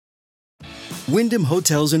Wyndham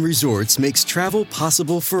Hotels and Resorts makes travel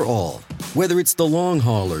possible for all. Whether it's the long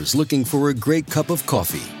haulers looking for a great cup of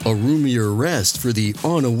coffee, a roomier rest for the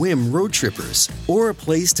on-a-whim road trippers, or a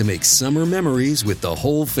place to make summer memories with the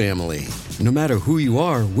whole family. No matter who you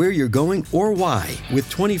are, where you're going, or why, with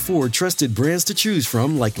 24 trusted brands to choose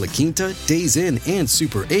from like La Quinta, Days Inn, and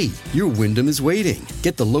Super 8, your Wyndham is waiting.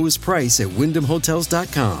 Get the lowest price at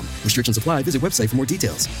wyndhamhotels.com. Restrictions apply. Visit website for more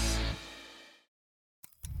details.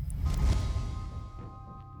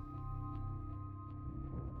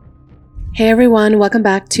 Hey everyone, welcome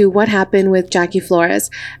back to What Happened with Jackie Flores.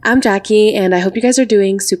 I'm Jackie and I hope you guys are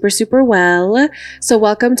doing super well. So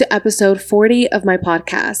welcome to episode 40 of my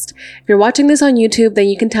podcast. If you're watching this on YouTube, then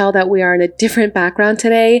you can tell that we are in a different background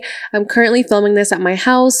today. I'm currently filming this at my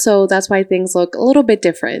house, so that's why things look a little bit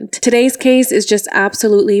different. Today's case is just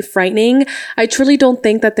absolutely frightening. I truly don't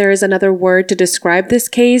think that there is another word to describe this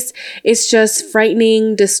case. It's just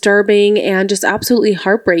frightening, disturbing, and just absolutely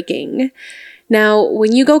heartbreaking. Now,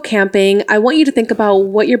 when you go camping, I want you to think about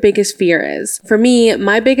what your biggest fear is. For me,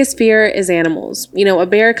 my biggest fear is animals. You know, a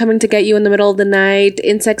bear coming to get you in the middle of the night,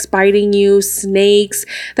 insects biting you, snakes.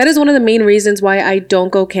 That is one of the main reasons why I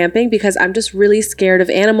don't go camping, because I'm just really scared of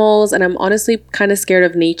animals and I'm honestly kind of scared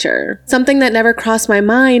of nature. Something that never crossed my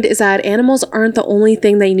mind is that animals aren't the only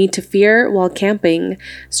thing that you need to fear while camping.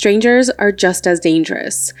 Strangers are just as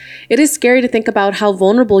dangerous. It is scary to think about how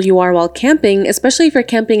vulnerable you are while camping, especially if you're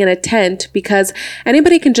camping in a tent, because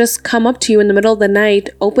anybody can just come up to you in the middle of the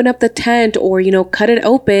night, open up the tent, or, cut it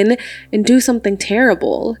open and do something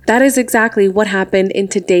terrible. That is exactly what happened in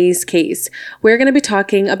today's case. We're going to be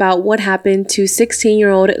talking about what happened to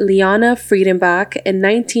 16-year-old Liana Friedenbach and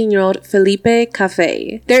 19-year-old Felipe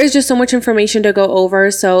Caffé. There is just so much information to go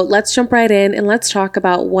over, so let's jump right in and let's talk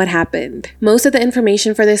about what happened. Most of the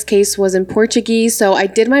information for this case was in Portuguese, so I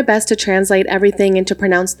did my best to translate everything and to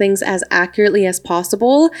pronounce things as accurately as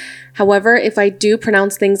possible. However, if I do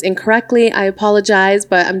pronounce things incorrectly, I apologize,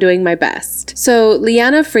 but I'm doing my best. So,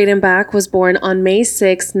 Liana Friedenbach was born on May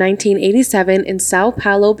 6, 1987 in Sao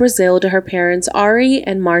Paulo, Brazil to her parents Ari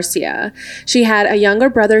and Marcia. She had a younger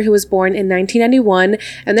brother who was born in 1991,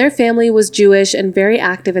 and their family was Jewish and very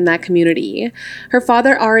active in that community. Her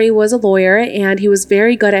father Ari was a lawyer, and he was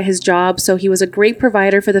very good at his job, so he was a great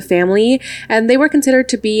provider for the family, and they were considered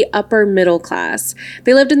to be upper middle class.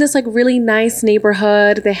 They lived in this really nice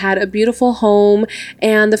neighborhood. They had a beautiful home,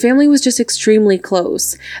 and the family was just extremely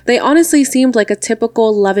close. They honestly seemed like a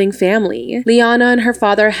typical loving family. Liana and her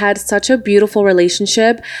father had such a beautiful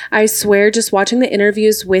relationship. I swear, just watching the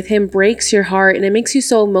interviews with him breaks your heart, and it makes you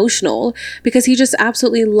so emotional because he just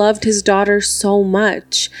absolutely loved his daughter so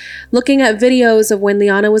much. Looking at videos of when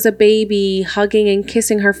Liana was a baby, hugging and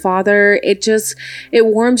kissing her father, it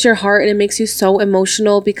warms your heart and it makes you so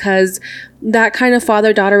emotional because that kind of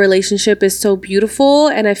father-daughter relationship is so beautiful,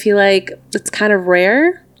 and I feel like it's kind of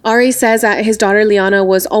rare. Ari says that his daughter Liana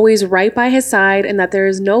was always right by his side and that there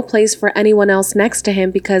is no place for anyone else next to him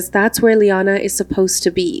because that's where Liana is supposed to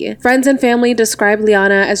be. Friends and family describe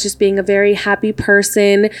Liana as just being a very happy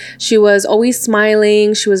person. She was always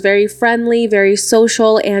smiling. She was very friendly, very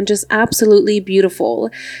social, and just absolutely beautiful.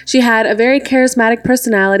 She had a very charismatic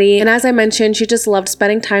personality, and as I mentioned, she just loved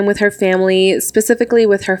spending time with her family, specifically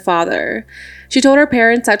with her father. She told her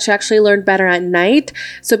parents that she actually learned better at night,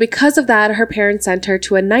 so because of that, her parents sent her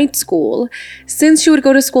to a night school. Since she would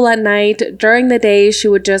go to school at night, during the day, she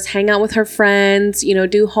would just hang out with her friends,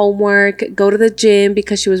 do homework, go to the gym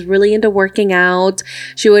because she was really into working out.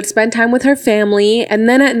 She would spend time with her family, and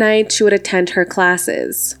then at night, she would attend her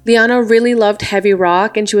classes. Liana really loved heavy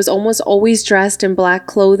rock, and she was almost always dressed in black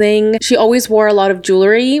clothing. She always wore a lot of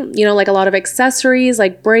jewelry, like a lot of accessories,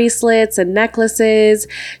 like bracelets and necklaces.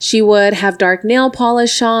 She would have dark nail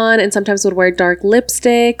polish on and sometimes would wear dark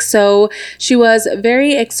lipstick. So she was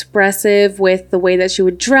very expressive with the way that she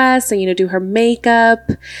would dress and, do her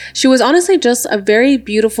makeup. She was honestly just a very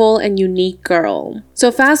beautiful and unique girl.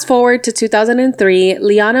 So fast forward to 2003,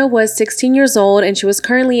 Liana was 16 years old and she was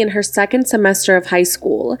currently in her second semester of high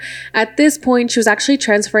school. At this point, she was actually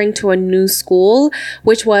transferring to a new school,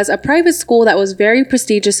 which was a private school that was very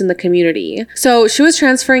prestigious in the community. So she was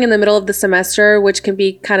transferring in the middle of the semester, which can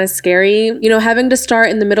be kind of scary. Having to start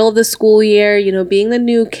in the middle of the school year, being the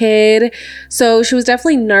new kid. So she was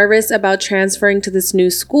definitely nervous about transferring to this new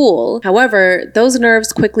school. However, those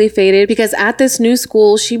nerves quickly faded because at this new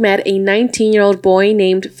school, she met a 19-year-old boy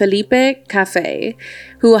named Felipe Caffé,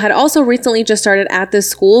 who had also recently just started at this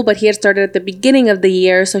school, but he had started at the beginning of the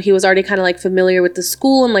year, so he was already kind of familiar with the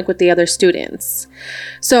school and with the other students.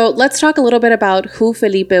 So let's talk a little bit about who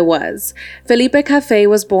Felipe was. Felipe Caffé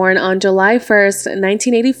was born on July 1st,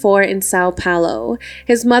 1984 in Sao Palo.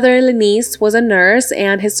 His mother, Lenice, was a nurse,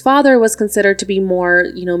 and his father was considered to be more,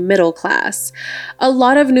 middle class. A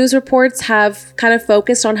lot of news reports have kind of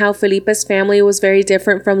focused on how Felipe's family was very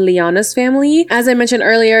different from Liana's family. As I mentioned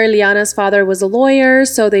earlier, Liana's father was a lawyer,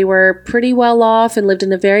 so they were pretty well off and lived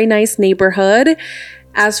in a very nice neighborhood.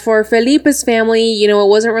 As for Felipe's family, it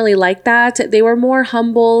wasn't really like that. They were more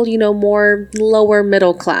humble, more lower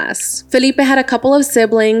middle class. Felipe had a couple of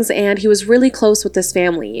siblings and he was really close with his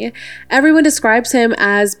family. Everyone describes him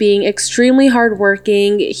as being extremely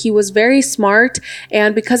hardworking. He was very smart,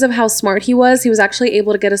 and because of how smart he was actually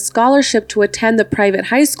able to get a scholarship to attend the private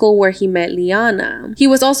high school where he met Liana. He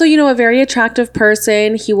was also, a very attractive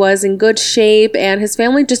person. He was in good shape, and his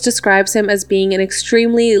family just describes him as being an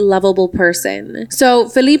extremely lovable person. So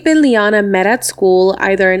Felipe and Liana met at school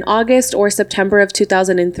either in August or September of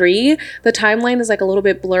 2003. The timeline is a little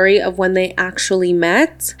bit blurry of when they actually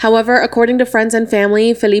met. However, according to friends and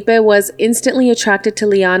family, Felipe was instantly attracted to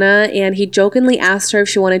Liana, and he jokingly asked her if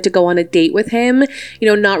she wanted to go on a date with him,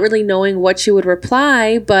 not really knowing what she would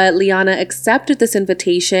reply, but Liana accepted this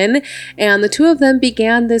invitation, and the two of them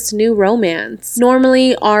began this new romance.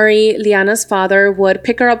 Normally, Ari, Liana's father, would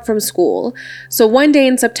pick her up from school. So one day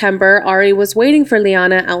in September, Ari was waiting for Liana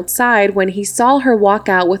outside when he saw her walk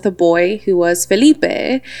out with a boy who was Felipe.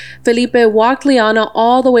 Felipe walked Liana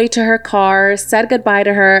all the way to her car, said goodbye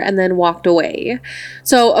to her, and then walked away.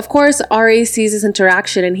 So, of course, Ari sees this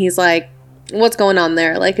interaction and he's like, what's going on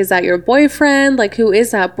there? Is that your boyfriend? Who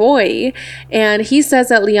is that boy? And he says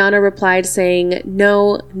that Liana replied saying,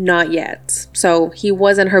 no, not yet. So he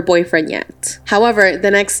wasn't her boyfriend yet. However,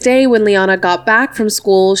 the next day when Liana got back from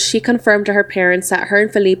school, she confirmed to her parents that her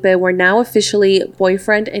and Felipe were now officially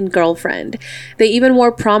boyfriend and girlfriend. They even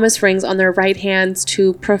wore promise rings on their right hands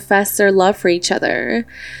to profess their love for each other.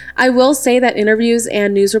 I will say that interviews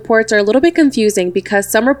and news reports are a little bit confusing because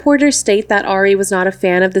some reporters state that Ari was not a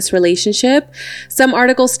fan of this relationship. Some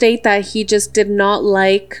articles state that he just did not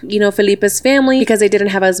like, Felipe's family because they didn't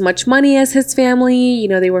have as much money as his family.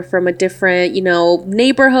 They were from a different,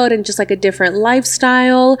 neighborhood and just a different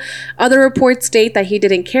lifestyle. Other reports state that he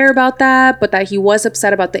didn't care about that, but that he was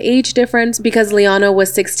upset about the age difference because Liana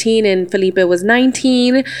was 16 and Felipe was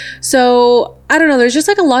 19. So I don't know, there's just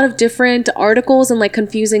a lot of different articles and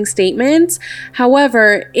confusing statements.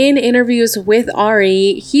 However, in interviews with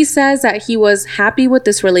Ari, he says that he was happy with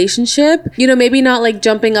this relationship. Maybe not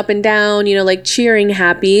jumping up and down, cheering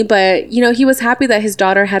happy, but he was happy that his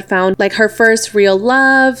daughter had found her first real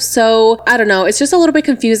love. So I don't know, it's just a little bit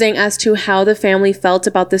confusing as to how the family felt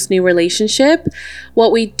about this new relationship.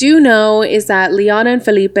 What we do know is that Liana and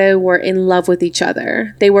Felipe were in love with each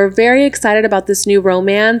other. They were very excited about this new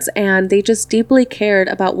romance, and they just deeply cared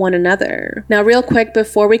about one another. Now, real quick,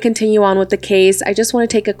 before we continue on with the case, I just want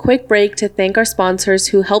to take a quick break to thank our sponsors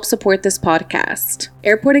who help support this podcast.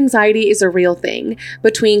 Airport anxiety is a real thing.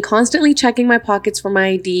 Between constantly checking my pockets for my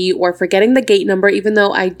ID or forgetting the gate number even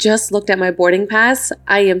though I just looked at my boarding pass,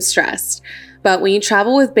 I am stressed. But when you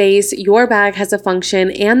travel with Béis, your bag has the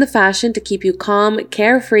function and the fashion to keep you calm,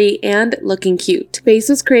 carefree, and looking cute. Béis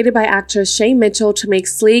was created by actress Shay Mitchell to make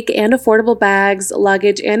sleek and affordable bags,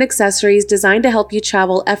 luggage, and accessories designed to help you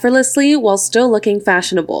travel effortlessly while still looking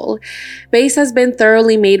fashionable. Béis has been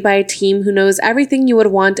thoroughly made by a team who knows everything you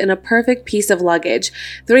would want in a perfect piece of luggage.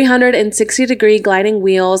 360-degree gliding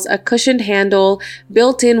wheels, a cushioned handle,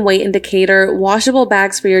 built-in weight indicator, washable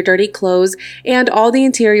bags for your dirty clothes, and all the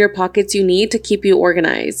interior pockets you need to keep you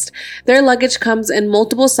organized. Their luggage comes in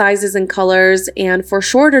multiple sizes and colors, and for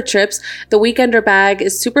shorter trips, the Weekender bag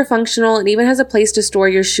is super functional and even has a place to store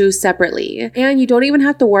your shoes separately. And you don't even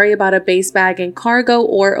have to worry about a base bag in cargo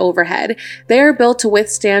or overhead. They are built to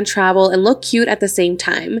withstand travel and look cute at the same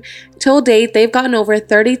time. Till date, they've gotten over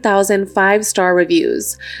 30,000 5-star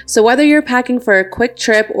reviews. So whether you're packing for a quick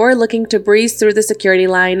trip or looking to breeze through the security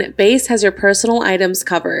line, Béis has your personal items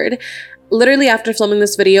covered. Literally after filming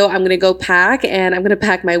this video, I'm going to go pack, and I'm going to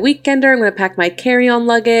pack my Weekender. I'm going to pack my carry-on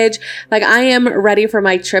luggage. I am ready for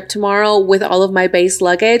my trip tomorrow with all of my Béis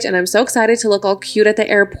luggage, and I'm so excited to look all cute at the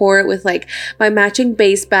airport with my matching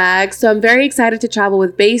Béis bag. So I'm very excited to travel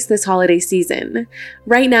with Béis this holiday season.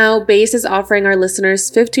 Right now, Béis is offering our listeners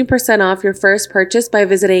 15% off your first purchase by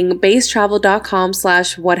visiting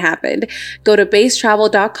beistravel.com/whathappened. Go to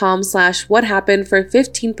beistravel.com/whathappened for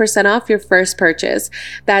 15% off your first purchase.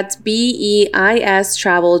 That's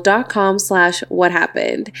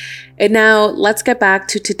beistravel.com/whathappened. And now let's get back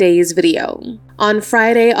to today's video. On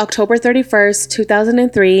Friday, October 31st,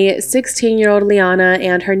 2003, 16-year-old Liana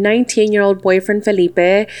and her 19-year-old boyfriend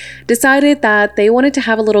Felipe decided that they wanted to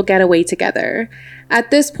have a little getaway together. At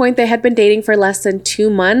this point, they had been dating for less than 2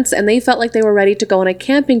 months, and they felt like they were ready to go on a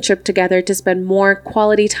camping trip together to spend more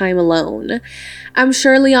quality time alone. I'm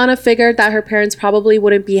sure Liana figured that her parents probably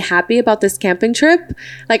wouldn't be happy about this camping trip.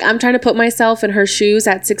 Like, I'm trying to put myself in her shoes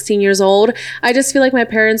at 16 years old. I just feel like my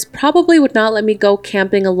parents probably would not let me go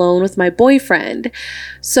camping alone with my boyfriend.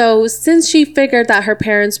 So since she figured that her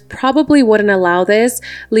parents probably wouldn't allow this,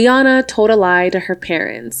 Liana told a lie to her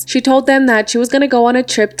parents. She told them that she was going to go on a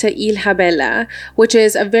trip to Isla Bella, which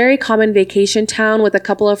is a very common vacation town, with a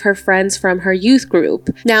couple of her friends from her youth group.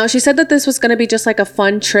 Now, she said that this was going to be just like a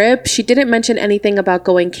fun trip. She didn't mention anything about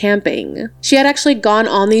going camping. She had actually gone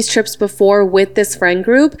on these trips before with this friend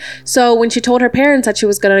group, so when she told her parents that she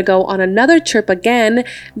was going to go on another trip again,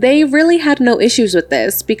 they really had no issues with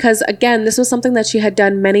this because, again, this was something that she had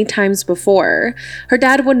done many times before. Her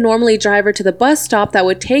dad would normally drive her to the bus stop that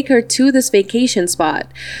would take her to this vacation spot.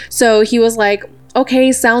 So he was like,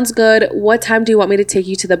 "Okay, sounds good. What time do you want me to take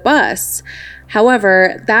you to the bus?"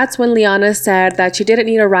 However, that's when Liana said that she didn't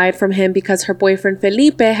need a ride from him because her boyfriend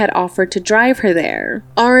Felipe had offered to drive her there.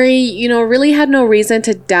 Ari, really had no reason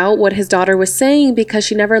to doubt what his daughter was saying because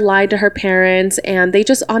she never lied to her parents and they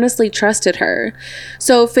just honestly trusted her.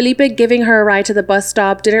 So Felipe giving her a ride to the bus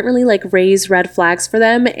stop didn't really raise red flags for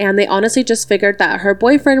them, and they honestly just figured that her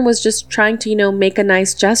boyfriend was just trying to, make a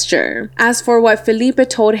nice gesture. As for what Felipe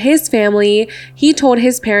told his family, he told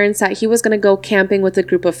his parents that he was going to go camping with a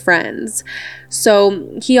group of friends. So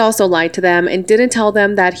he also lied to them and didn't tell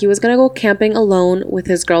them that he was going to go camping alone with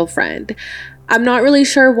his girlfriend. I'm not really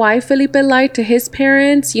sure why Felipe lied to his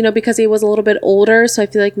parents, because he was a little bit older, so I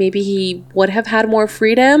feel like maybe he would have had more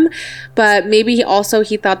freedom, but maybe he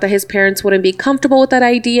thought that his parents wouldn't be comfortable with that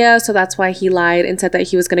idea, so that's why he lied and said that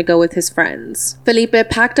he was going to go with his friends. Felipe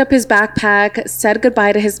packed up his backpack, said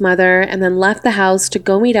goodbye to his mother, and then left the house to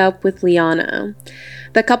go meet up with Liana.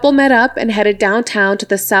 The couple met up and headed downtown to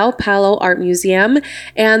the Sao Paulo Art Museum,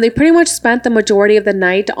 and they pretty much spent the majority of the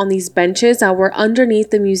night on these benches that were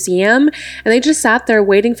underneath the museum, and they just sat there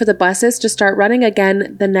waiting for the buses to start running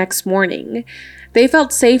again the next morning. They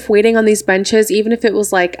felt safe waiting on these benches even if it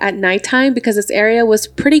was at nighttime because this area was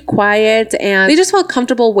pretty quiet and they just felt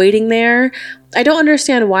comfortable waiting there. I don't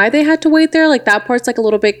understand why they had to wait there. That part's a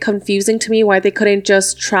little bit confusing to me, why they couldn't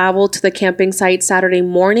just travel to the camping site Saturday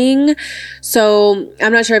morning. So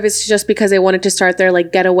I'm not sure if it's just because they wanted to start their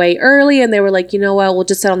get away early and they were like, you know what, we'll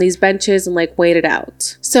just sit on these benches and wait it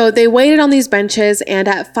out. So they waited on these benches, and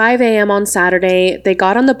at 5 a.m. on Saturday, they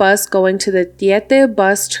got on the bus going to the KiIIed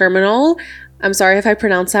bus terminal. I'm sorry if I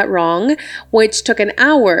pronounced that wrong, which took an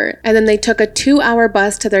hour, and then they took a 2-hour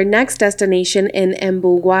bus to their next destination in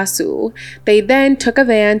Embu-Guasu. They then took a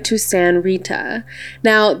van to San Rita.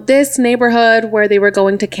 Now, this neighborhood where they were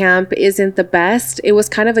going to camp isn't the best. It was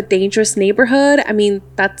kind of a dangerous neighborhood. I mean,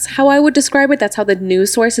 that's how I would describe it. That's how the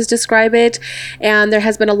news sources describe it, and there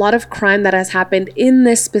has been a lot of crime that has happened in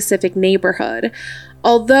this specific neighborhood.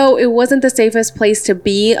 Although it wasn't the safest place to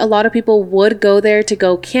be, a lot of people would go there to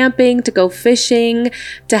go camping, to go fishing,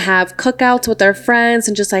 to have cookouts with their friends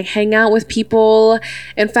and just hang out with people.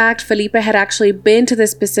 In fact, Felipe had actually been to this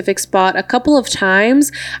specific spot a couple of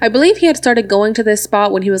times. I believe he had started going to this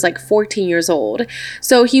spot when he was 14 years old.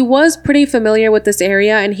 So he was pretty familiar with this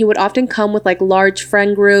area, and he would often come with large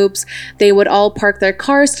friend groups. They would all park their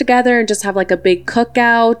cars together and just have a big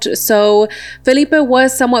cookout. So Felipe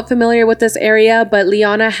was somewhat familiar with this area, but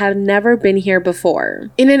Liana had never been here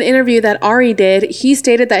before. In an interview that Ari did, he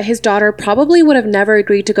stated that his daughter probably would have never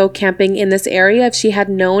agreed to go camping in this area if she had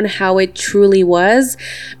known how it truly was,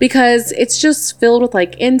 because it's just filled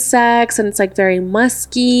with insects and it's very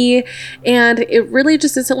musky, and it really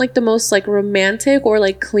just isn't the most romantic or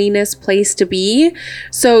cleanest place to be.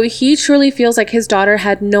 So he truly feels his daughter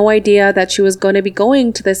had no idea that she was going to be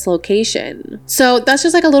going to this location. So that's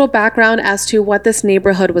just a little background as to what this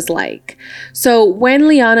neighborhood was like. So when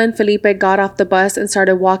Liana and Felipe got off the bus and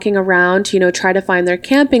started walking around to, try to find their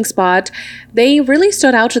camping spot, they really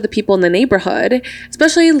stood out to the people in the neighborhood,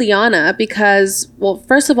 especially Liana, because, well,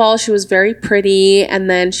 first of all, she was very pretty,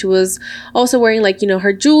 and then she was also wearing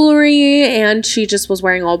her jewelry, and she just was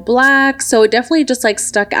wearing all black, so it definitely just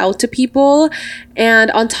stuck out to people.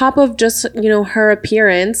 And on top of just, her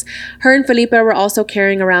appearance, her and Felipe were also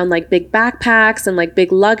carrying around big backpacks and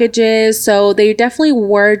big luggages, so they definitely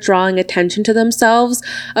were drawing attention to themselves.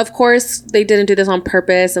 Of course, they didn't do this on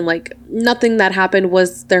purpose, and nothing that happened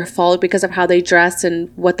was their fault because of how they dressed and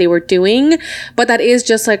what they were doing, but that is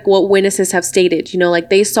just what witnesses have stated.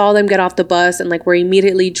 They saw them get off the bus and were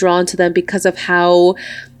immediately drawn to them because of how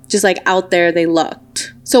just out there they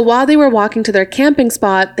looked. So while they were walking to their camping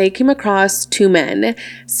spot, they came across two men,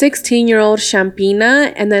 16-year-old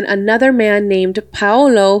Champina and then another man named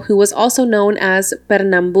Paolo, who was also known as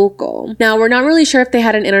Pernambuco. Now, we're not really sure if they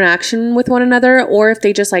had an interaction with one another or if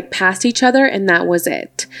they just like passed each other and that was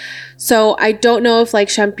it. So I don't know if like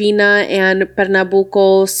Champina and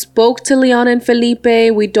Pernambuco spoke to Liana and Felipe.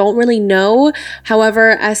 We don't really know.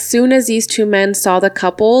 However, as soon as these two men saw the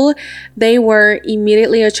couple, they were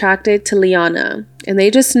immediately attracted to Liana. And they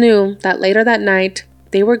just knew that later that night,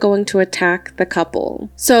 they were going to attack the couple.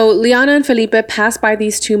 So Liana and Felipe pass by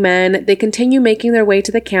these two men. They continue making their way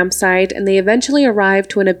to the campsite and they eventually arrive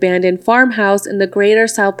to an abandoned farmhouse in the greater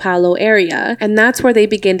Sao Paulo area. And that's where they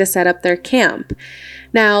begin to set up their camp.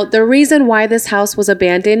 Now, the reason why this house was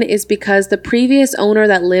abandoned is because the previous owner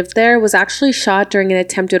that lived there was actually shot during an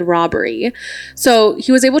attempted robbery. So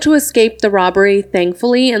he was able to escape the robbery,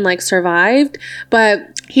 thankfully, and like survived,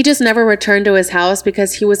 but he just never returned to his house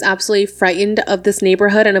because he was absolutely frightened of this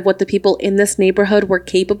neighborhood and of what the people in this neighborhood were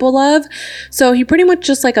capable of. So he pretty much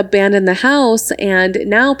just like abandoned the house, and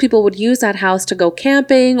now people would use that house to go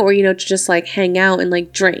camping or, to just like hang out and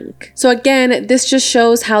like drink. So again, this just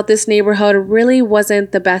shows how this neighborhood really wasn't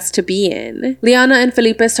the best to be in. Liana and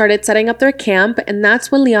Felipe started setting up their camp, and that's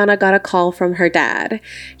when Liana got a call from her dad.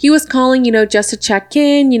 He was calling, just to check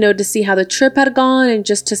in, to see how the trip had gone and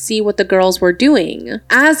just to see what the girls were doing.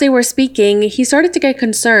 As they were speaking, he started to get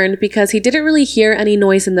concerned because he didn't really hear any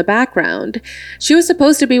noise in the background. She was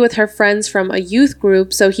supposed to be with her friends from a youth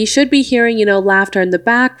group, so he should be hearing, laughter in the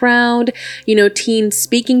background, teens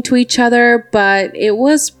speaking to each other, but it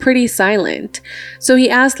was pretty silent. So he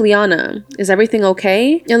asked Liana, "Is everything okay?"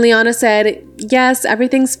 And Liana said, "Yes,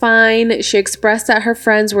 everything's fine." She expressed that her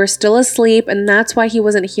friends were still asleep and that's why he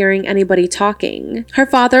wasn't hearing anybody talking. Her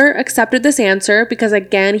father accepted this answer because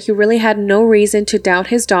again, he really had no reason to doubt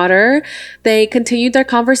his daughter. They continued their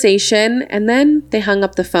conversation and then they hung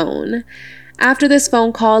up the phone. After this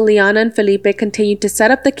phone call, Liana and Felipe continued to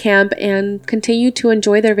set up the camp and continued to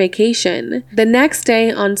enjoy their vacation. The next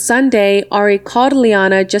day, on Sunday, Ari called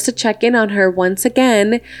Liana just to check in on her once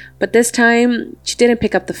again, but this time she didn't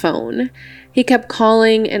pick up the phone. He kept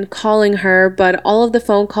calling and calling her, but all of the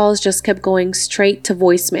phone calls just kept going straight to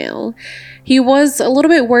voicemail. He was a little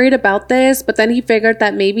bit worried about this, but then he figured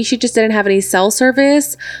that maybe she just didn't have any cell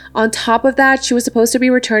service. On top of that, she was supposed to be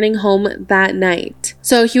returning home that night.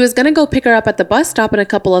 So he was going to go pick her up at the bus stop in a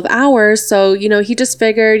couple of hours. So, he just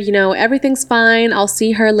figured, everything's fine. I'll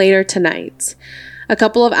see her later tonight. A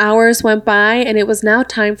couple of hours went by and it was now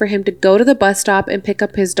time for him to go to the bus stop and pick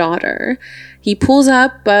up his daughter. He pulls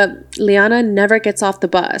up, but Liana never gets off the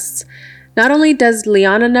bus. Not only does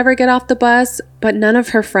Liana never get off the bus, but none of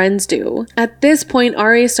her friends do. At this point,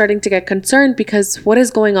 Ari is starting to get concerned because what is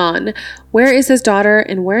going on? Where is his daughter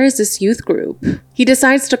and where is this youth group? He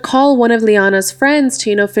decides to call one of Liana's friends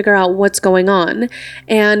to, figure out what's going on.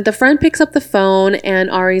 And the friend picks up the phone and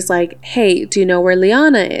Ari's like, "Hey, do you know where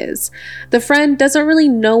Liana is?" The friend doesn't really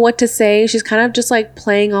know what to say. She's kind of just like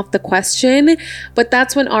playing off the question. But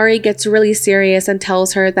that's when Ari gets really serious and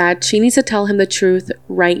tells her that she needs to tell him the truth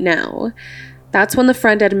right now. That's when the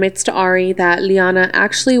friend admits to Ari that Liana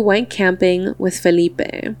actually went camping with Felipe.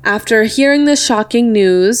 After hearing this shocking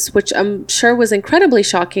news, which I'm sure was incredibly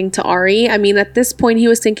shocking to Ari, at this point he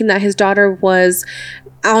was thinking that his daughter was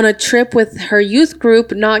on a trip with her youth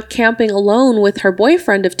group, not camping alone with her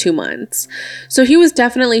boyfriend of 2 months. So he was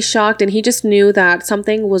definitely shocked and he just knew that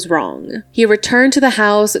something was wrong. He returned to the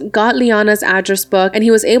house, got Liana's address book, and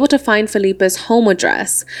he was able to find Felipe's home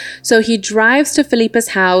address. So he drives to Felipe's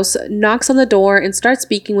house, knocks on the door, and starts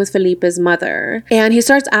speaking with Felipe's mother. And he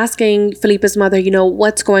starts asking Felipe's mother,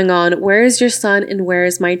 what's going on? Where is your son and where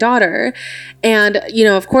is my daughter? And,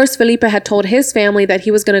 of course, Felipe had told his family that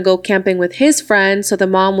he was going to go camping with his friend. So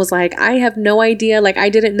the mom was like, "I have no idea. I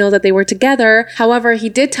didn't know that they were together." However, he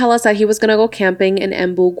did tell us that he was going to go camping in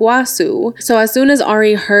Embu Guasu. So as soon as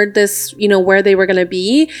Ari heard this, where they were going to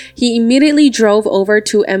be, he immediately drove over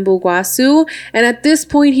to Embu Guasu. And at this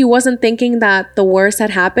point, he wasn't thinking that the worst had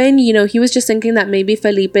happened. He was just thinking that maybe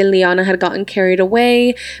Felipe and Liana had gotten carried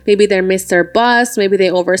away. Maybe they missed their bus. Maybe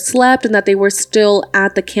they overslept and that they were still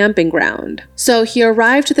at the camping ground. So he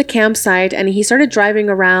arrived to the campsite and he started driving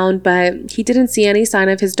around, but he didn't see any sign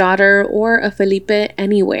of his daughter or of Felipe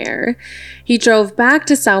anywhere. He drove back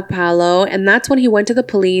to Sao Paulo, and that's when he went to the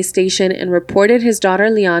police station and reported his daughter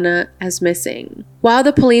Liana as missing. While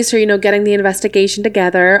the police are, getting the investigation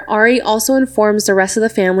together, Ari also informs the rest of the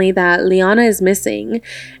family that Liana is missing,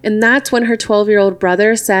 and that's when her 12-year-old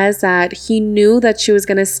brother says that he knew that she was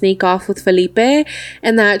going to sneak off with Felipe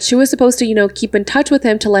and that she was supposed to, keep in touch with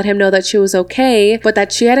him to let him know that she was okay, but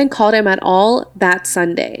that she hadn't called him at all that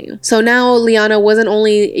Sunday. So now Liana wasn't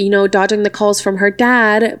only, dodging the calls from her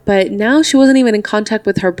dad, but now she wasn't even in contact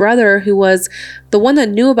with her brother, who was the one that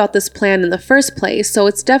knew about this plan in the first place. So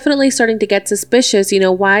it's definitely starting to get suspicious.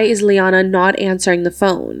 Why is Liana not answering the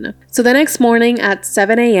phone? So the next morning at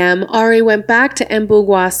 7 a.m., Ari went back to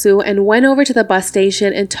Embu-Guasu and went over to the bus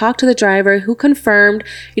station and talked to the driver, who confirmed,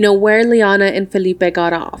 where Liana and Felipe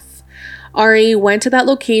got off. Ari went to that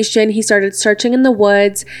location, he started searching in the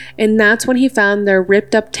woods, and that's when he found their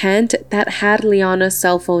ripped up tent that had Liana's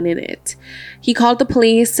cell phone in it. He called the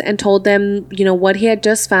police and told them, what he had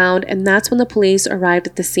just found, and that's when the police arrived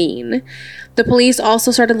at the scene. The police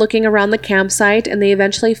also started looking around the campsite, and they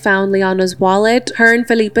eventually found Liana's wallet, her and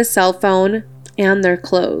Felipe's cell phone, and their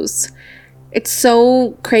clothes. It's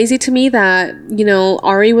so crazy to me that,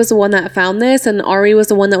 Ari was the one that found this, and Ari was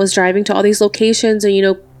the one that was driving to all these locations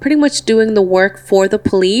and, pretty much doing the work for the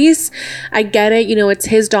police. I get it, it's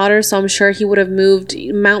his daughter, so I'm sure he would have moved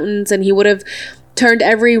mountains and he would have turned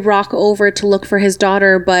every rock over to look for his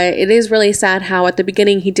daughter, but it is really sad how at the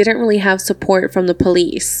beginning he didn't really have support from the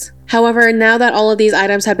police. However, now that all of these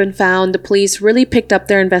items had been found, the police really picked up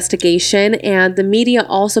their investigation, and the media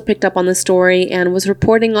also picked up on the story and was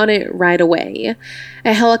reporting on it right away.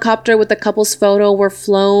 A helicopter with the couple's photo were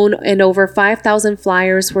flown, and over 5,000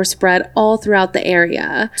 flyers were spread all throughout the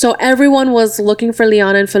area. So everyone was looking for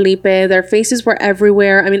Liana and Felipe. Their faces were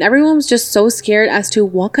everywhere. Everyone was just so scared as to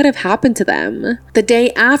what could have happened to them. The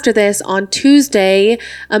day after this, on Tuesday,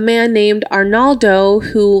 a man named Arnaldo,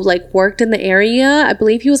 who worked in the area, I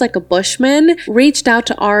believe he was a bushman, reached out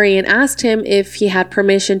to Ari and asked him if he had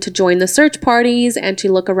permission to join the search parties and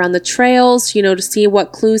to look around the trails, to see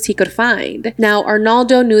what clues he could find. Now,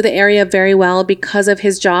 Arnaldo knew the area very well because of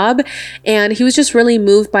his job, and he was just really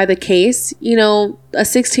moved by the case. A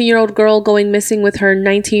 16-year-old girl going missing with her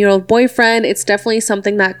 19-year-old boyfriend, it's definitely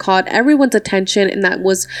something that caught everyone's attention and that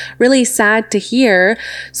was really sad to hear.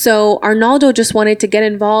 So Arnaldo just wanted to get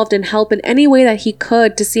involved and help in any way that he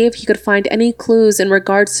could to see if he could find any clues in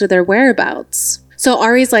regards to their whereabouts. So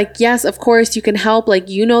Ari's like, yes, of course you can help.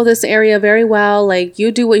 This area very well.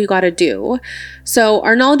 You do what you gotta do. So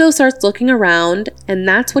Arnaldo starts looking around, and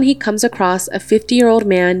that's when he comes across a 50-year-old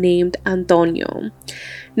man named Antonio.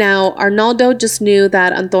 Now, Arnaldo just knew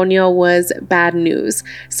that Antonio was bad news.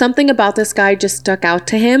 Something about this guy just stuck out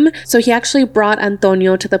to him, so he actually brought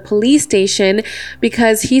Antonio to the police station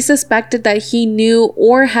because he suspected that he knew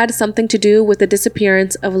or had something to do with the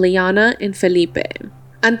disappearance of Liana and Felipe.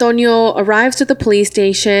 Antonio arrives to the police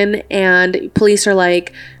station, and police are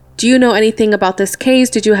like, do you know anything about this case?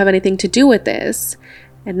 Did you have anything to do with this?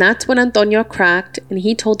 And that's when Antonio cracked, and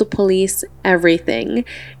he told the police everything.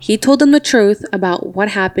 He told them the truth about what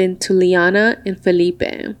happened to Liana and Felipe.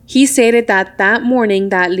 He stated that morning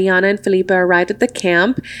that Liana and Felipe arrived at the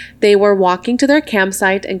camp, they were walking to their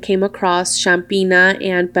campsite and came across Champina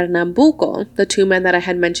and Pernambuco, the two men that I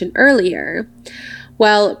had mentioned earlier.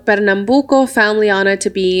 Well, Pernambuco found Liana to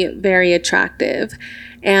be very attractive,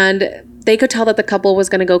 and they could tell that the couple was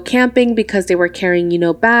going to go camping because they were carrying,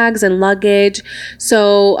 bags and luggage.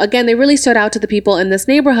 So again, they really stood out to the people in this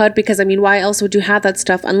neighborhood because, why else would you have that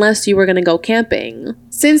stuff unless you were going to go camping?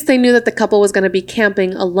 Since they knew that the couple was going to be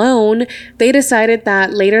camping alone, they decided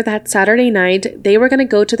that later that Saturday night, they were going to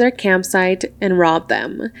go to their campsite and rob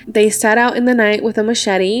them. They sat out in the night with a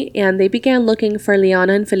machete and they began looking for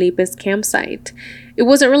Liana and Felipe's campsite. It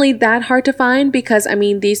wasn't really that hard to find because,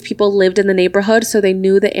 these people lived in the neighborhood, so they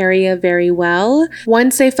knew the area very well.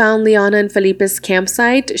 Once they found Liana and Felipe's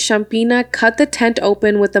campsite, Champina cut the tent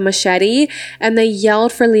open with a machete and they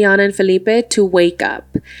yelled for Liana and Felipe to wake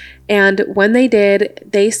up. And when they did,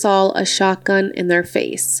 they saw a shotgun in their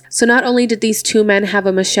face. So not only did these two men have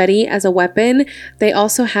a machete as a weapon, they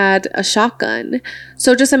also had a shotgun.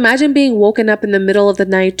 So just imagine being woken up in the middle of the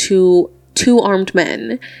night to two armed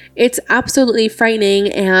men. It's absolutely frightening,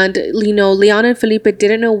 and Liana and Felipe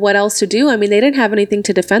didn't know what else to do. They didn't have anything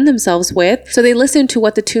to defend themselves with, so they listened to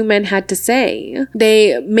what the two men had to say.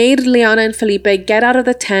 They made Liana and Felipe get out of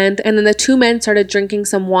the tent, and then the two men started drinking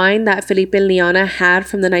some wine that Felipe and Liana had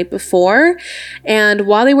from the night before. And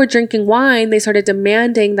while they were drinking wine, they started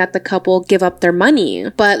demanding that the couple give up their money.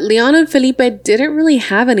 But Liana and Felipe didn't really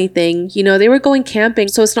have anything. They were going camping,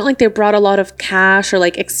 so it's not like they brought a lot of cash or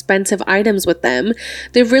expensive items items with them.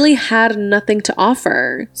 They really had nothing to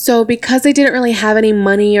offer. So because they didn't really have any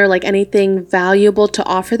money or like anything valuable to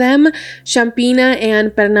offer them, Champina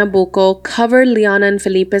and Pernambuco covered Liana and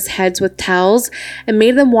Felipe's heads with towels and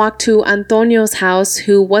made them walk to Antonio's house,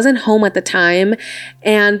 who wasn't home at the time.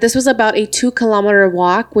 And this was about a 2-kilometer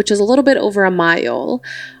walk, which is a little bit over a mile.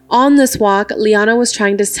 On this walk, Liana was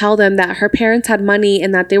trying to tell them that her parents had money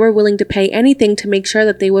and that they were willing to pay anything to make sure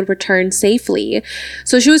that they would return safely.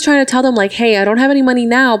 So she was trying to tell them like, hey, I don't have any money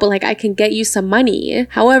now, but like I can get you some money.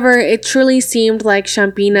 However, it truly seemed like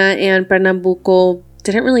Champina and Pernambuco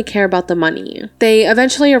didn't really care about the money. They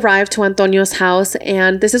eventually arrived to Antonio's house,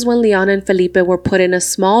 and this is when Liana and Felipe were put in a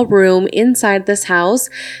small room inside this house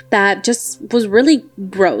that just was really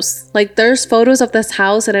gross. Like, there's photos of this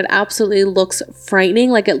house and it absolutely looks frightening.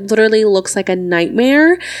 Like, it literally looks like a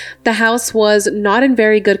nightmare. The house was not in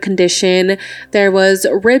very good condition. There was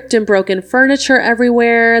ripped and broken furniture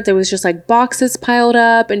everywhere. There was just like boxes piled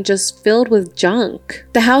up and just filled with junk.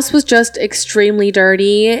 The house was just extremely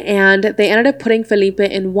dirty, and they ended up putting Felipe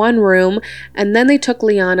in one room, and then they took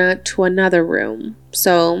Liana to another room.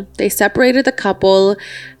 So they separated the couple,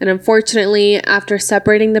 and unfortunately, after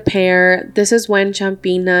separating the pair, this is when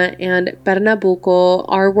Champina and Pernambuco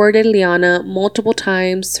R-worded Liana multiple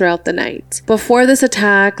times throughout the night. Before this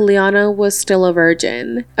attack, Liana was still a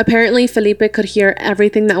virgin. Apparently, Felipe could hear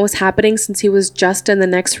everything that was happening since he was just in the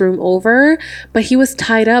next room over, but he was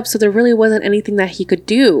tied up, so there really wasn't anything that he could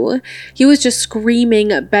do. He was just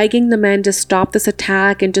screaming, begging the men to stop this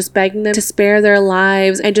attack and just begging them to spare their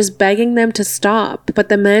lives and just begging them to stop. But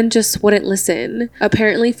the men just wouldn't listen.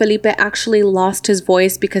 Apparently, Felipe actually lost his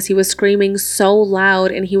voice because he was screaming so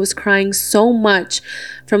loud and he was crying so much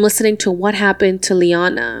from listening to what happened to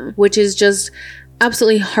Liana, which is just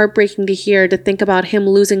absolutely heartbreaking to hear, to think about him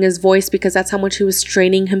losing his voice because that's how much he was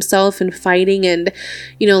straining himself and fighting and,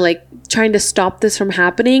 you know, like trying to stop this from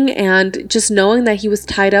happening. And just knowing that he was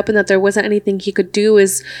tied up and that there wasn't anything he could do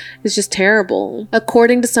is just terrible.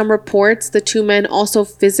 According to some reports, the two men also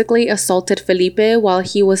physically assaulted Felipe while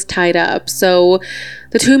he was tied up. So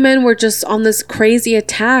the two men were just on this crazy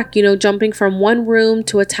attack, you know, jumping from one room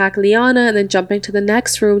to attack Liana and then jumping to the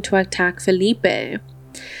next room to attack Felipe.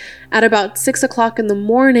 At about 6 o'clock in the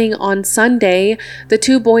morning on Sunday, the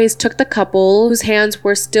two boys took the couple, whose hands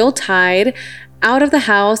were still tied, out of the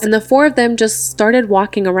house, and the four of them just started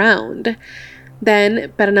walking around.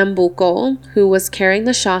 Then Pernambuco, who was carrying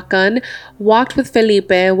the shotgun, walked with Felipe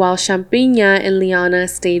while Champina and Liana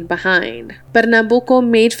stayed behind. Pernambuco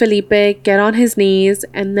made Felipe get on his knees,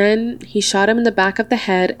 and then he shot him in the back of the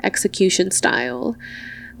head, execution style.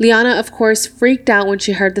 Liana, of course, freaked out when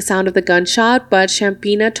she heard the sound of the gunshot, but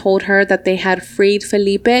Champina told her that they had freed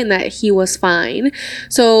Felipe and that he was fine.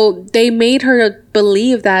 So they made her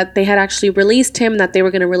believe that they had actually released him, that they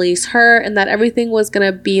were going to release her, and that everything was going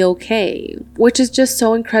to be okay, which is just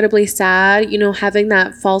so incredibly sad, you know, having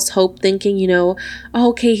that false hope, thinking, you know, oh,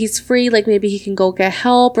 okay, he's free, like maybe he can go get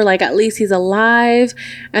help, or like at least he's alive,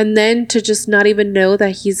 and then to just not even know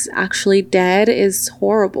that he's actually dead is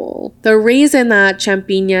horrible. The reason that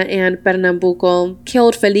Champina and Pernambuco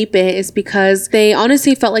killed Felipe is because they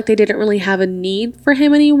honestly felt like they didn't really have a need for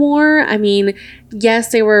him anymore. I mean,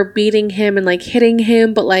 yes, they were beating him and like hitting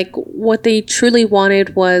him, but like what they truly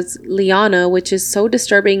wanted was Liana, which is so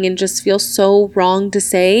disturbing and just feels so wrong to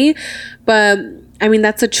say. But I mean,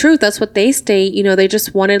 that's the truth. That's what they state. You know, they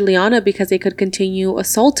just wanted Liana because they could continue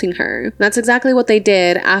assaulting her. That's exactly what they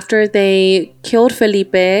did. After they killed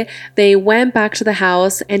Felipe, they went back to the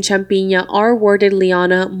house and Champina R-worded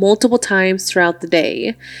Liana multiple times throughout the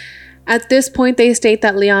day. At this point, they state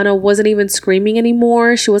that Liana wasn't even screaming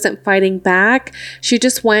anymore. She wasn't fighting back. She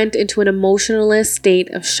just went into an emotionless state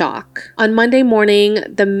of shock. On Monday morning,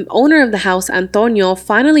 the owner of the house, Antonio,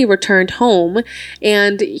 finally returned home,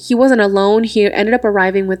 and he wasn't alone. He ended up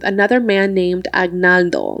arriving with another man named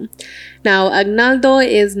Agnaldo. Now, Agnaldo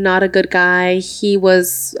is not a good guy. He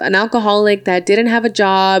was an alcoholic that didn't have a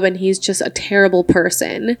job, and he's just a terrible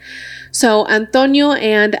person. So Antonio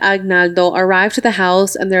and Agnaldo arrived to the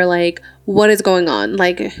house, and they're like, what is going on?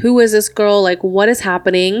 Like, who is this girl? Like, what is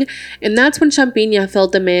happening? And that's when Champina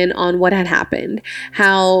filled them in on what had happened.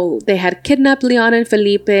 How they had kidnapped Liana and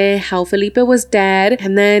Felipe, how Felipe was dead,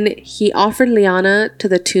 and then he offered Liana to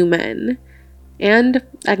the two men. And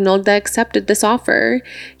Agnaldo accepted this offer.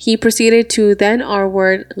 He proceeded to then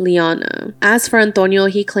R-word Liana. As for Antonio,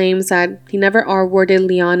 he claims that he never R-worded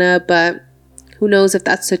Liana, but who knows if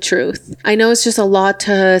that's the truth. I know it's just a lot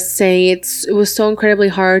to say. It was so incredibly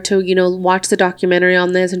hard to, watch the documentary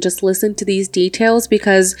on this and just listen to these details,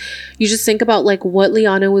 because you just think about like what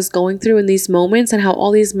Liana was going through in these moments and how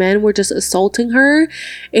all these men were just assaulting her.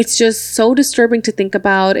 It's just so disturbing to think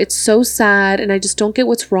about. It's so sad, and I just don't get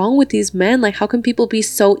what's wrong with these men. Like, how can people be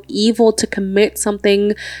so evil to commit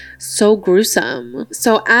something so gruesome?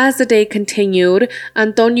 So as the day continued,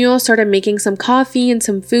 Antonio started making some coffee and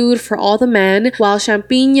some food for all the men, while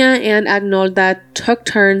Champiña and Agnolda took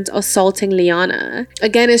turns assaulting Liana.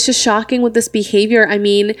 Again, it's just shocking with this behavior. I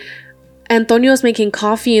mean, Antonio's making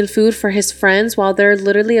coffee and food for his friends while they're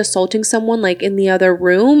literally assaulting someone like in the other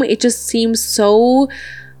room. It just seems so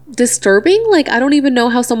disturbing. Like, I don't even know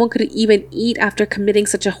how someone could even eat after committing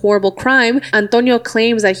such a horrible crime. Antonio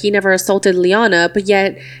claims that he never assaulted Liana, but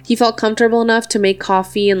yet he felt comfortable enough to make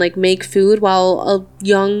coffee and like make food while a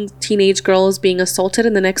young teenage girl is being assaulted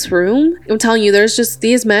in the next room. I'm telling you,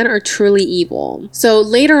 these men are truly evil. So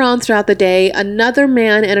later on throughout the day, another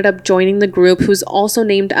man ended up joining the group who's also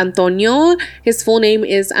named Antonio. His full name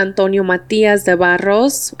is Antonio Matias de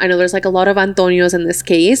Barros. I know there's like a lot of Antonios in this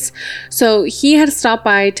case. So he had stopped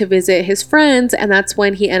by to visit his friends, and that's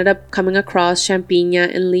when he ended up coming across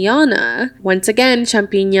Champiña and Liana. Once again,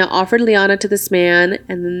 Champiña offered Liana to this man,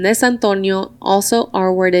 and then this Antonio also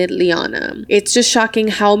R-worded Liana. It's just shocking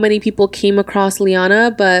how many people came across Liana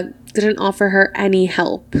but didn't offer her any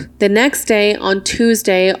help. The next day, on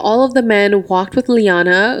Tuesday, all of the men walked with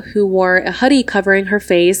Liana, who wore a hoodie covering her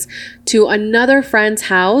face, to another friend's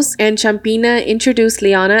house, and Champiña introduced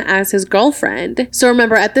Liana as his girlfriend. So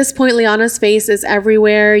remember, at this point, Liana's face is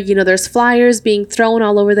everywhere. There's flyers being thrown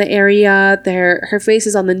all over the area. Her face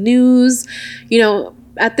is on the news.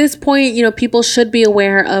 At this point, people should be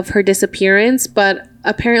aware of her disappearance, but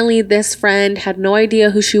apparently this friend had no idea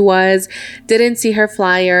who she was, didn't see her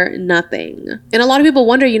flyer, nothing. And a lot of people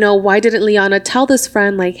wonder, why didn't Liana tell this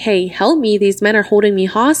friend, like, hey, help me, these men are holding me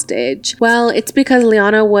hostage? Well, it's because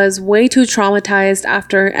Liana was way too traumatized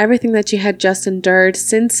after everything that she had just endured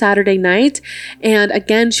since Saturday night. And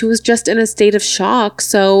again, she was just in a state of shock.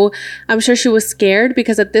 So I'm sure she was scared,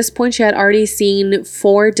 because at this point she had already seen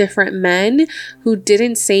 4 different men who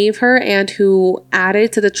didn't save her and who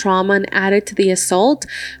added to the trauma and added to the assault.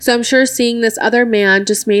 So I'm sure seeing this other man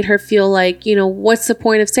just made her feel like, what's the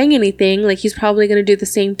point of saying anything? Like, he's probably going to do the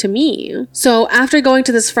same to me. So after going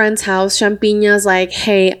to this friend's house, Champiña's like,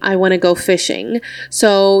 hey, I want to go fishing.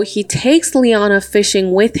 So he takes Liana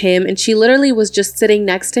fishing with him, and she literally was just sitting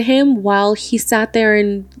next to him while he sat there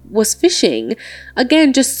and was fishing.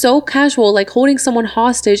 Again, just so casual, like holding someone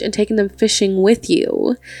hostage and taking them fishing with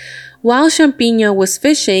you. While Champiña was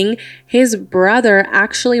fishing, his brother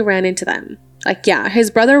actually ran into them.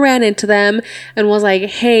 His brother ran into them and was like,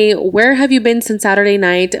 hey, where have you been since Saturday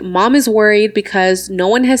night? Mom is worried because no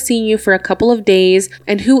one has seen you for a couple of days.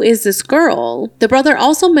 And who is this girl? The brother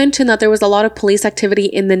also mentioned that there was a lot of police activity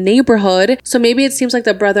in the neighborhood. So maybe it seems like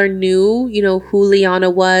the brother knew, who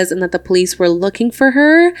Liana was and that the police were looking for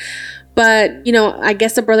her. But, I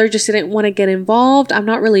guess the brother just didn't want to get involved. I'm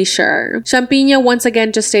not really sure. Champiña once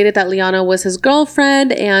again just stated that Liana was his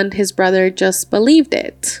girlfriend, and his brother just believed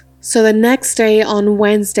it. So the next day, on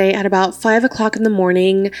Wednesday at about 5 o'clock in the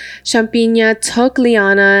morning, Champiña took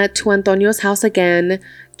Liana to Antonio's house again,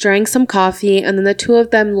 drank some coffee, and then the two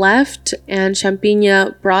of them left, and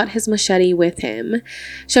Champiña brought his machete with him.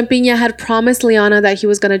 Champiña had promised Liana that he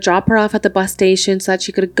was going to drop her off at the bus station so that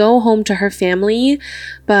she could go home to her family,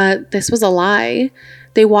 but this was a lie.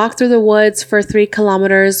 They walked through the woods for 3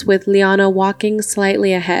 kilometers with Liana walking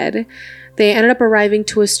slightly ahead. They ended up arriving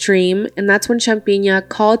to a stream, and that's when Champiña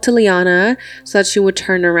called to Liana so that she would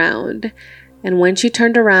turn around. And when she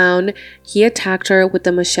turned around, he attacked her with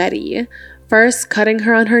the machete, first cutting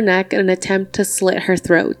her on her neck in an attempt to slit her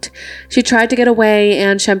throat. She tried to get away,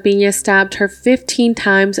 and Champiña stabbed her 15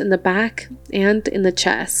 times in the back and in the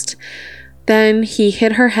chest. Then he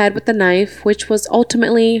hit her head with the knife, which was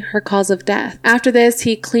ultimately her cause of death. After this,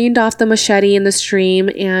 he cleaned off the machete in the stream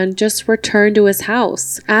and just returned to his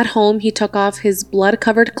house. At home, he took off his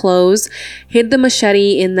blood-covered clothes, hid the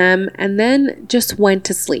machete in them, and then just went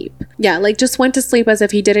to sleep. Just went to sleep as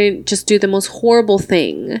if he didn't just do the most horrible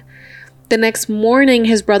thing. The next morning,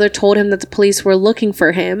 his brother told him that the police were looking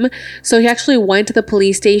for him. So he actually went to the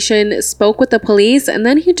police station, spoke with the police, and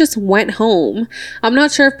then he just went home. I'm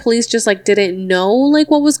not sure if police just didn't know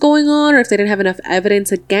what was going on, or if they didn't have enough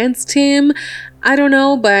evidence against him. I don't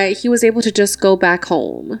know, but he was able to just go back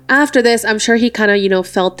home. After this, I'm sure he kind of,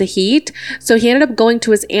 felt the heat. So he ended up going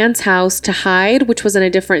to his aunt's house to hide, which was in a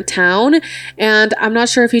different town. And I'm not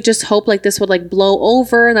sure if he just hoped like this would like blow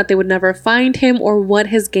over and that they would never find him, or what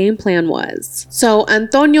his game plan was. So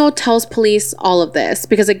Antonio tells police all of this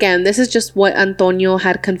because, again, this is just what Antonio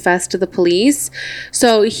had confessed to the police.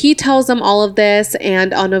 So he tells them all of this,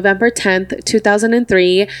 and on November 10th,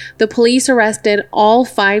 2003, the police arrested all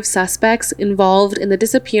 5 suspects involved in the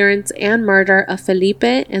disappearance and murder of Felipe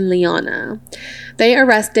and Liana. They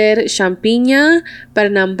arrested Champiña,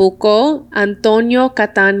 Pernambuco, Antonio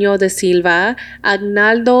Cataño de Silva,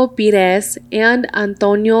 Agnaldo Pires, and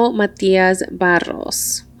Antonio Matias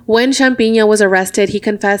Barros. When Champiña was arrested, he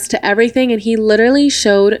confessed to everything and he literally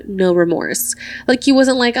showed no remorse. Like, he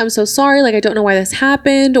wasn't like, I'm so sorry, like, I don't know why this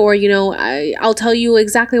happened, or, I'll tell you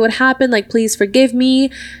exactly what happened, like, please forgive me.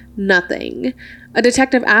 Nothing. A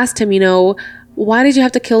detective asked him, why did you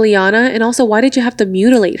have to kill Liana? And also, why did you have to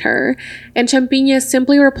mutilate her? And Champiña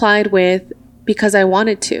simply replied with, because I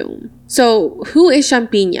wanted to. So who is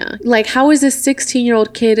Champiña? Like, how is this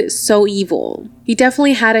 16-year-old kid so evil? He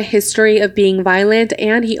definitely had a history of being violent,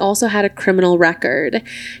 and he also had a criminal record.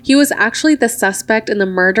 He was actually the suspect in the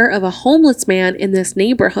murder of a homeless man in this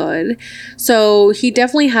neighborhood. So he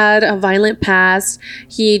definitely had a violent past.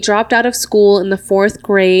 He dropped out of school in the 4th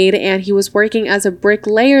grade, and he was working as a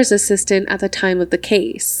bricklayer's assistant at the time of the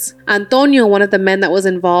case. Antonio, one of the men that was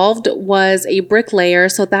involved, was a bricklayer,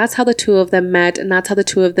 so that's how the two of them met, and that's how the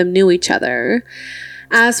two of them knew each other.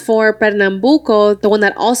 As for Pernambuco, the one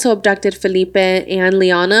that also abducted Felipe and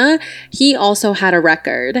Liana, he also had a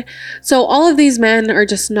record. So all of these men are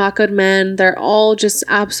just not good men. They're all just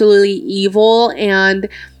absolutely evil. And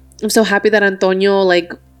I'm so happy that Antonio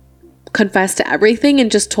confessed to everything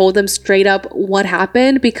and just told them straight up what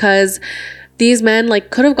happened, because these men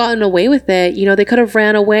could have gotten away with it. They could have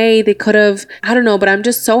ran away. They could have, I don't know, but I'm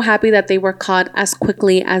just so happy that they were caught as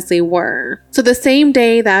quickly as they were. So the same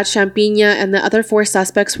day that Champiña and the other 4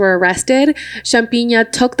 suspects were arrested,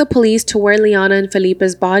 Champiña took the police to where Liana and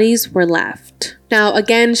Felipe's bodies were left. Now,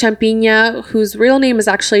 again, Champiña, whose real name is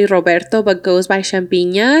actually Roberto but goes by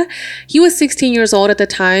Champiña, he was 16 years old at the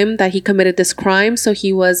time that he committed this crime, so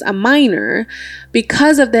he was a minor.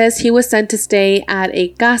 Because of this, he was sent to stay at a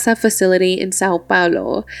CASA facility in Sao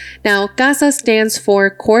Paulo. Now, CASA stands for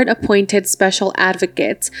Court Appointed Special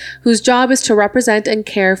Advocates, whose job is to represent and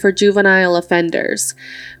care for juvenile offenders.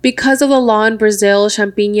 Because of the law in Brazil,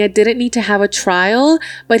 Champiña didn't need to have a trial,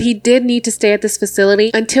 but he did need to stay at this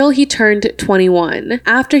facility until he turned 21.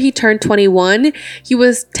 After he turned 21, he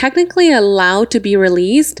was technically allowed to be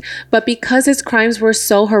released, but because his crimes were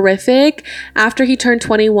so horrific, after he turned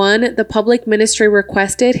 21, the public ministry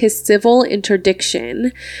requested his civil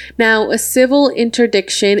interdiction. Now, a civil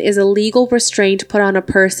interdiction is a legal restraint put on a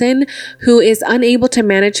person who is unable to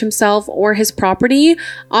manage himself or his property,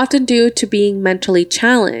 often due to being mentally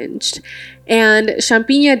challenged. And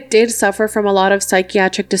Champiña did suffer from a lot of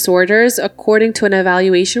psychiatric disorders, according to an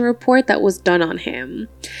evaluation report that was done on him.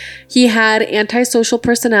 He had antisocial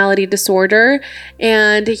personality disorder,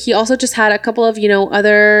 and he also just had a couple of,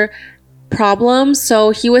 other problems. So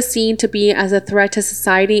he was seen to be as a threat to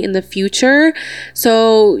society in the future.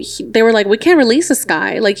 So they were like, we can't release this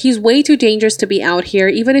guy. He's way too dangerous to be out here.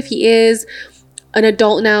 Even if he is an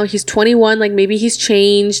adult now, he's 21, maybe he's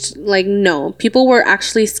changed. No, people were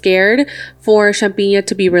actually scared for Champiña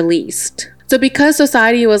to be released. So because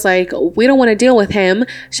society was like, we don't want to deal with him,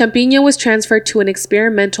 Champiña was transferred to an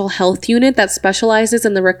experimental health unit that specializes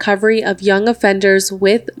in the recovery of young offenders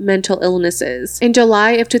with mental illnesses. In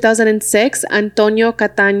July of 2006, Antonio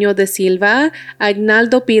Cataño de Silva,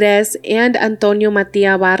 Agnaldo Pires, and Antonio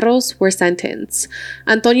Matias Barros were sentenced.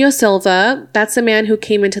 Antonio Silva, that's the man who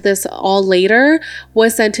came into this all later,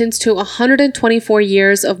 was sentenced to 124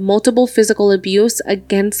 years of multiple physical abuse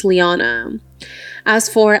against Liana. As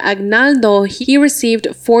for Agnaldo, he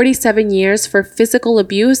received 47 years for physical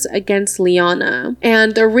abuse against Liana.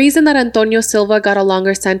 And the reason that Antonio Silva got a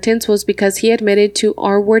longer sentence was because he admitted to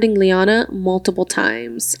R-wording Liana multiple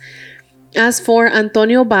times. As for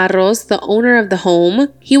Antonio Barros, the owner of the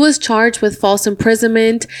home, he was charged with false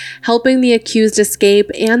imprisonment, helping the accused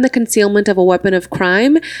escape, and the concealment of a weapon of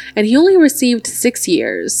crime, and he only received 6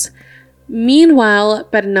 years. Meanwhile,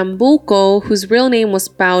 Pernambuco, whose real name was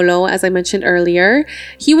Paulo, as I mentioned earlier,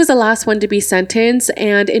 he was the last one to be sentenced,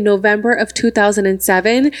 and in November of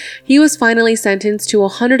 2007, he was finally sentenced to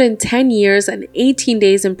 110 years and 18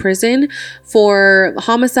 days in prison for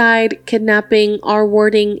homicide, kidnapping,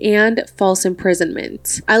 R-wording, and false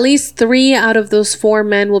imprisonment. At least 3 out of those 4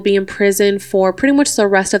 men will be in prison for pretty much the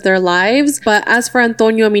rest of their lives, but as for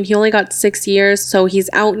Antonio, I mean, he only got 6 years, so he's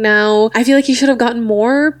out now. I feel like he should have gotten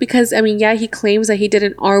more because, I mean, yeah, he claims that he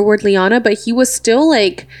didn't R-word Liana, but he was still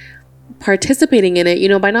like participating in it, you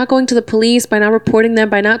know, by not going to the police, by not reporting them,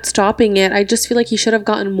 by not stopping it. I just feel like he should have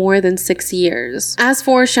gotten more than 6 years. As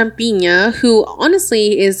for Champiña, who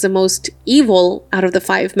honestly is the most evil out of the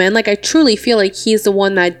 5 men, like I truly feel like he's the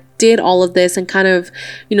one that did all of this and kind of,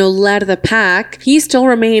 you know, led the pack. He still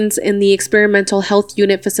remains in the experimental health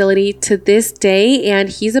unit facility to this day, and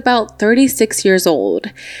he's about 36 years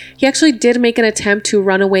old. He actually did make an attempt to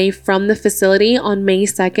run away from the facility on May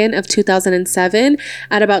 2nd of 2007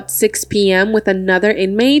 at about 6 p.m. with another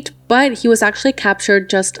inmate, but he was actually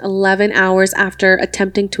captured just 11 hours after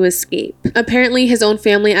attempting to escape. Apparently, his own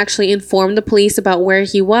family actually informed the police about where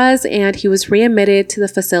he was, and he was readmitted to the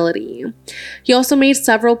facility. He also made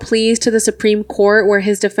several pleas to the Supreme Court where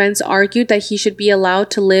his defense argued that he should be allowed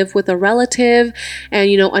to live with a relative and,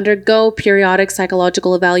 you know, undergo periodic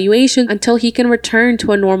psychological evaluation until he can return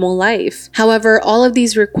to a normal life. However, all of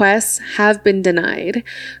these requests have been denied.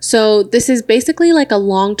 So this is basically like a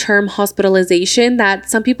long-term hospitalization that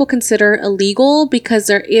some people consider illegal because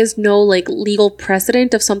there is no like legal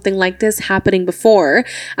precedent of something like this happening before.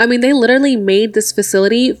 I mean, they literally made this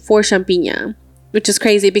facility for Champiña, which is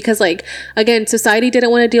crazy because, like, again, society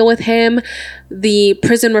didn't want to deal with him. The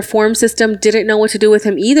prison reform system didn't know what to do with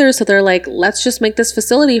him either. So they're like, let's just make this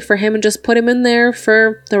facility for him and just put him in there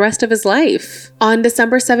for the rest of his life. On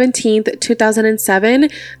December 17th, 2007,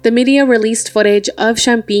 the media released footage of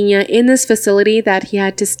Champiña in this facility that he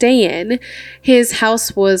had to stay in. His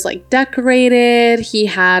house was like decorated. He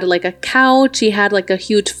had like a couch. He had like a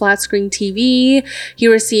huge flat screen TV. He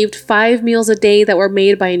received 5 meals a day that were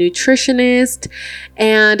made by a nutritionist.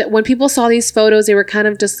 And when people saw these photos, they were kind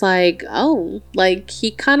of just like, oh, like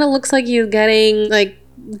he kind of looks like he's getting like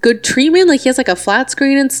good treatment, like he has like a flat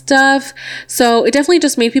screen and stuff. So it definitely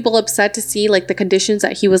just made people upset to see like the conditions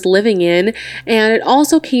that he was living in. And it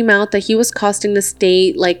also came out that he was costing the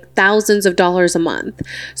state like thousands of dollars a month.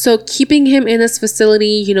 So keeping him in this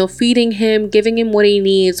facility, you know, feeding him, giving him what he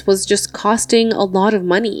needs was just costing a lot of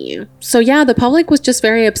money. So yeah, the public was just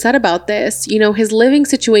very upset about this. You know, his living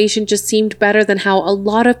situation just seemed better than how a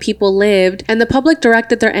lot of people lived, and the public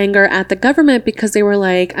directed their anger at the government because they were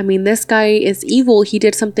like, I mean, this guy is evil. He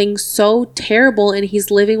did something so terrible and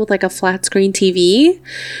he's living with like a flat screen TV.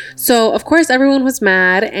 So of course everyone was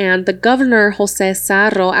mad, and the governor Jose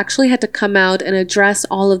Sarro actually had to come out and address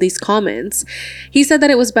all of these comments. He said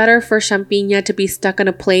that it was better for Champiña to be stuck in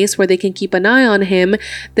a place where they can keep an eye on him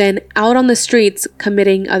than out on the streets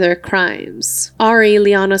committing other crimes. Ari,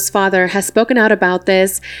 Liana's father, has spoken out about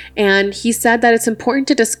this, and he said that it's important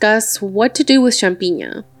to discuss what to do with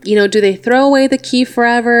Champiña. You know, do they throw away the key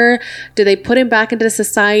forever? Do they put him back into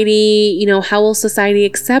society? You know, how will society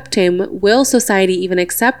accept him? Will society even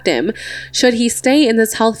accept him? Should he stay in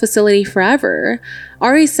this health facility forever?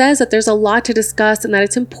 Ari says that there's a lot to discuss and that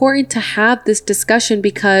it's important to have this discussion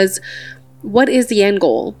because what is the end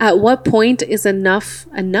goal? At what point is enough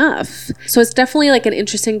enough? So it's definitely like an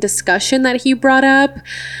interesting discussion that he brought up.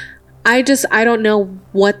 I don't know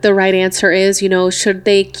what the right answer is. You know, should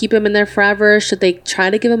they keep him in there forever? Should they try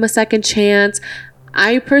to give him a second chance?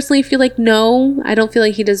 I personally feel like no, I don't feel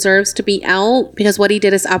like he deserves to be out because what he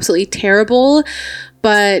did is absolutely terrible.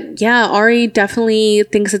 But yeah, Ari definitely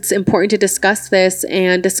thinks it's important to discuss this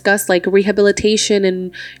and discuss like rehabilitation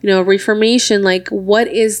and, you know, reformation. Like, what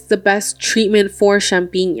is the best treatment for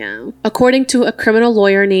Champiña? According to a criminal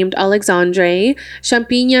lawyer named Alexandre,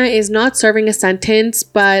 Champiña is not serving a sentence,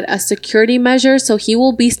 but a security measure. So he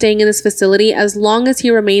will be staying in this facility as long as he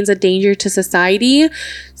remains a danger to society.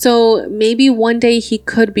 So maybe one day he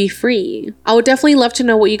could be free. I would definitely love to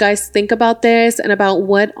know what you guys think about this and about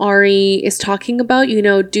what Ari is talking about. You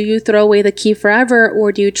know, do you throw away the key forever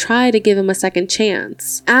or do you try to give him a second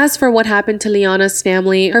chance? As for what happened to Liana's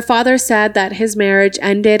family, her father said that his marriage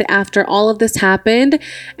ended after all of this happened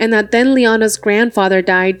and that then Liana's grandfather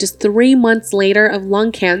died just 3 months later of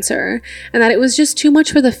lung cancer and that it was just too much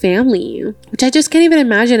for the family, which I just can't even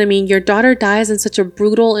imagine. I mean, your daughter dies in such a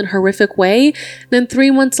brutal and horrific way, then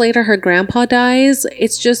 3 months later her grandpa dies.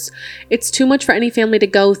 It's too much for any family to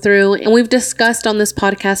go through. And we've discussed on this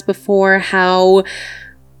podcast before how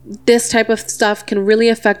this type of stuff can really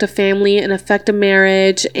affect a family and affect a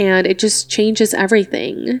marriage, and it just changes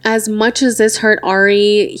everything. As much as this hurt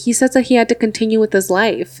Ari, he says that he had to continue with his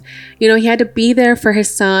life. You know, he had to be there for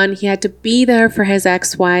his son, he had to be there for his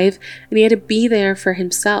ex-wife, and he had to be there for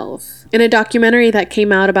himself. In a documentary that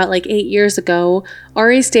came out about like 8 years ago,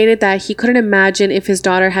 Ari stated that he couldn't imagine if his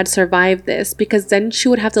daughter had survived this, because then she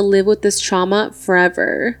would have to live with this trauma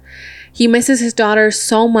forever. He misses his daughter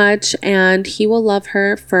so much, and he will love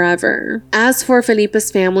her forever. As for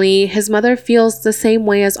Felipe's family, his mother feels the same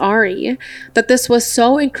way as Ari, that this was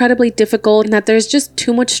so incredibly difficult and that there's just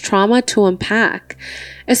too much trauma to unpack.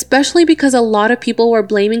 Especially because a lot of people were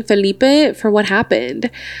blaming Felipe for what happened.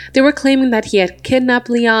 They were claiming that he had kidnapped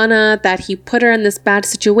Liana, that he put her in this bad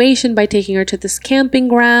situation by taking her to this camping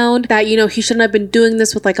ground, that, you know, he shouldn't have been doing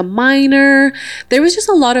this with like a minor. There was just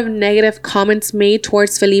a lot of negative comments made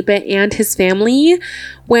towards Felipe and his family.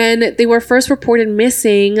 When they were first reported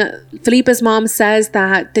missing, Felipe's mom says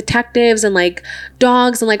that detectives and like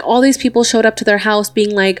dogs and like all these people showed up to their house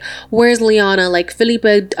being like, where's Liana? Like, Felipe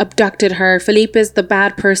abducted her. Felipe is the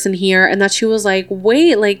bad person here. And that she was like,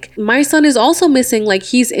 wait, like, my son is also missing. Like,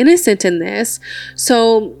 he's innocent in this.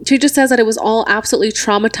 So she just says that it was all absolutely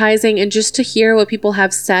traumatizing. And just to hear what people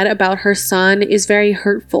have said about her son is very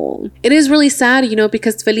hurtful. It is really sad, you know,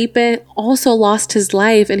 because Felipe also lost his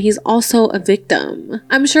life and he's also a victim.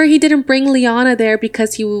 I'm sure he didn't bring Liana there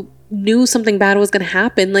because he knew something bad was going to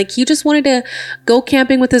happen. Like, he just wanted to go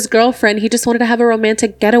camping with his girlfriend. He just wanted to have a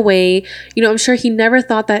romantic getaway. You know, I'm sure he never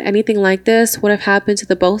thought that anything like this would have happened to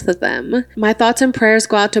the both of them. My thoughts and prayers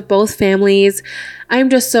go out to both families. I'm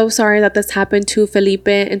just so sorry that this happened to Felipe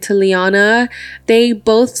and to Liana. They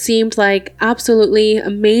both seemed like absolutely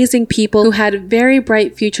amazing people who had very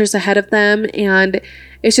bright futures ahead of them, and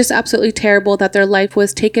it's just absolutely terrible that their life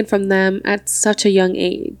was taken from them at such a young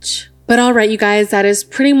age. But all right, you guys, that is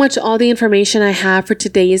pretty much all the information I have for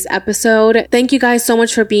today's episode. Thank you guys so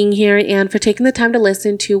much for being here and for taking the time to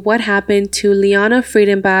listen to what happened to Liana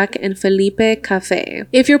Friedenbach and Felipe Caffé.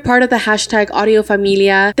 If you're part of the hashtag Audio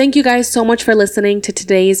Familia, thank you guys so much for listening to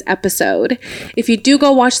today's episode. If you do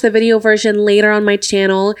go watch the video version later on my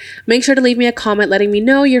channel, make sure to leave me a comment letting me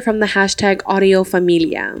know you're from the hashtag Audio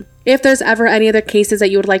Familia. If there's ever any other cases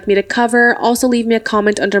that you would like me to cover, also leave me a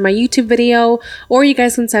comment under my YouTube video, or you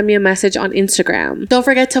guys can send me a message on Instagram. Don't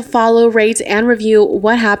forget to follow, rate, and review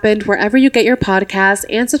What Happened wherever you get your podcasts,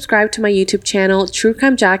 and subscribe to my YouTube channel, True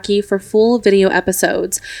Crime Jackie, for full video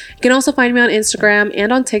episodes. You can also find me on Instagram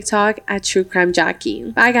and on TikTok at True Crime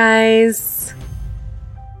Jackie. Bye, guys!